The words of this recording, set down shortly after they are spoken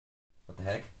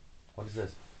What is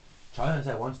this? Child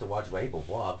that wants to watch Rainbow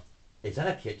Vlog. Is that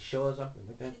a kid's show or something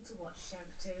like that? To watch Shrek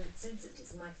 2 since it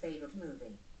is my favourite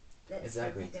movie. Let's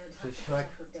hope Exactly. we don't So have to put Shrek.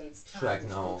 up with Dave's Shrek, childish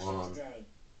no, bullshit today.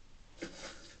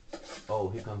 Oh,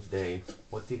 here comes Dave.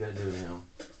 What's he gonna do now?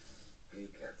 Hey,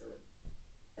 Catherine.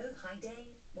 Oh, hi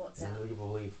Dave. What's When up? will you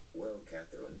believe? Well,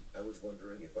 Catherine, I was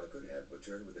wondering if I could have a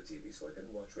turn with the TV so I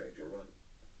can watch Ranger Run.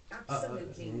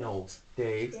 Absolutely No, not.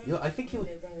 Dave. Dave, You know, I think you you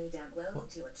know very damn well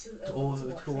that you are too too old to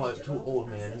old, watch too Ranger too Roll old,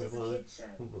 as man. it is a Well, kid's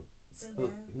show. So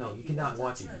well, no, no, if you you cannot want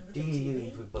watch to it. turn with Do the you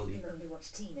TV, you believe? can only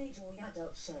watch teenage or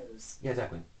adult shows. Yeah,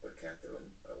 exactly. But,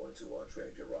 Catherine, I want to watch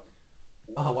Ranger Run.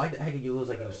 Oh, why the heck did you lose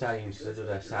like you Well, deciding to because do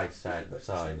that Ranger Run is side the best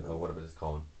side show in or the whatever world. it's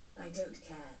called? I don't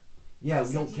care. Yeah, I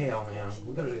we said don't you care, like man. watching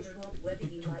We gotta Ranger Roll, whether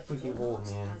you too like it or freaking not, old,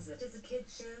 man. as it is a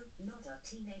kid's show, not a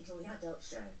teenage or adult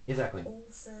show. Exactly.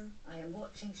 Also, I am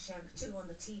watching Shrek 2 on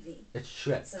the TV. It's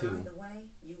Shrek So too. either way,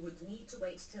 you would need to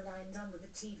wait till I'm done with the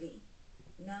TV.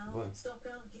 Now, What? stop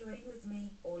arguing with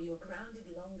me, or you're grounded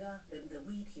longer than the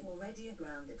week you already are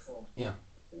grounded for. Yeah.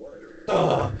 What?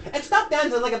 Ugh! And stop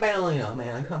dancing like a ballerina,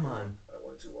 man. Come on. I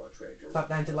want to watch Ranger Run. Stop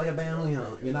dancing like a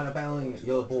ballerina. You're not a ballerina.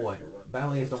 You're a boy.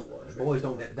 Ballerinas don't. Boys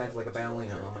don't dance like a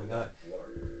ballerina. Oh my god.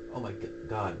 Oh my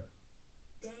god.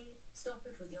 Dave, stop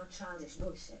it with your childish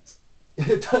bullshit.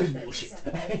 That is Don't bullshit.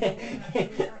 accept that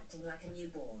you're acting like a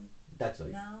newborn. That's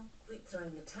right. Now, quit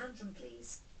throwing a tantrum,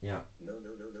 please. Yeah. No,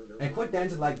 no, no, no, no. And quit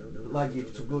dancing like you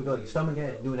go your stomach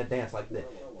and doing a dance like this.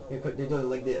 Yeah, quit doing it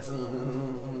like this.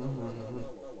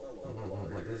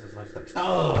 Like this is my stuff.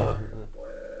 Oh!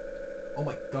 Oh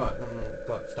my god.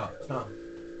 God, stop. Stop.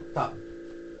 Stop.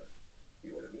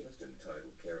 You are the meanest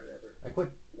entitled Karen ever. I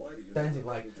quit Why do you dancing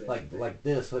like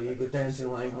this, so you go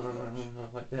dancing like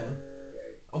that.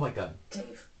 Okay. Oh my god.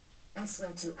 Dave, I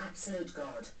swear to absolute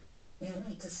God, you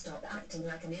need to stop acting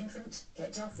like an infant,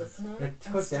 get off the floor, Yeah, and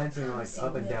quit stop dancing like pouncing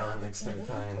up and without down the at the same TV,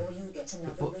 time. or you get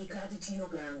another week added to your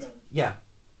grounding. Yeah.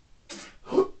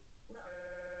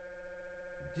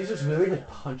 Jesus really like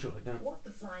punch you like that? What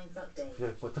the flying fuck, Dave? Yeah,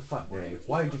 what the fuck, Dave?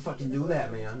 Why did you fucking do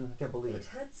that, man? I can't believe It it.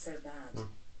 hurts so bad.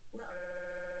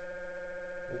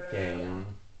 Okay.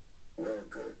 Well,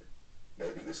 good.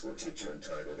 Maybe this will teach you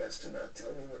entitled ass to not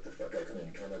tell me what the fuck I can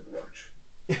and cannot watch.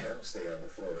 Now stay on the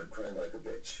floor and cry like a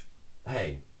bitch.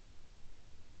 Hey.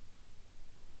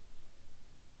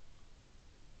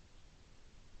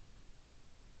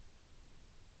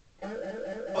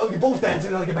 Oh, you're both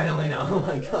dancing like a ballerina. Oh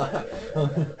my god.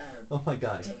 Oh my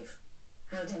god. Dave,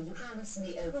 how dare you harass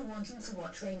me over wanting to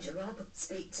watch Ranger Rob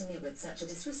speak to me with such a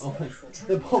Oh my, disrespectful tone?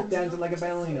 they're both dancing like a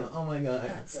ballerina. Oh my god.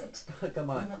 That's it. Come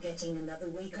on. You're getting another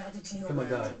week added to your Oh my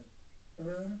god. grounding.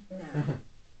 Room now.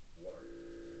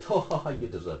 Oh, you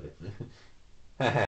deserve it.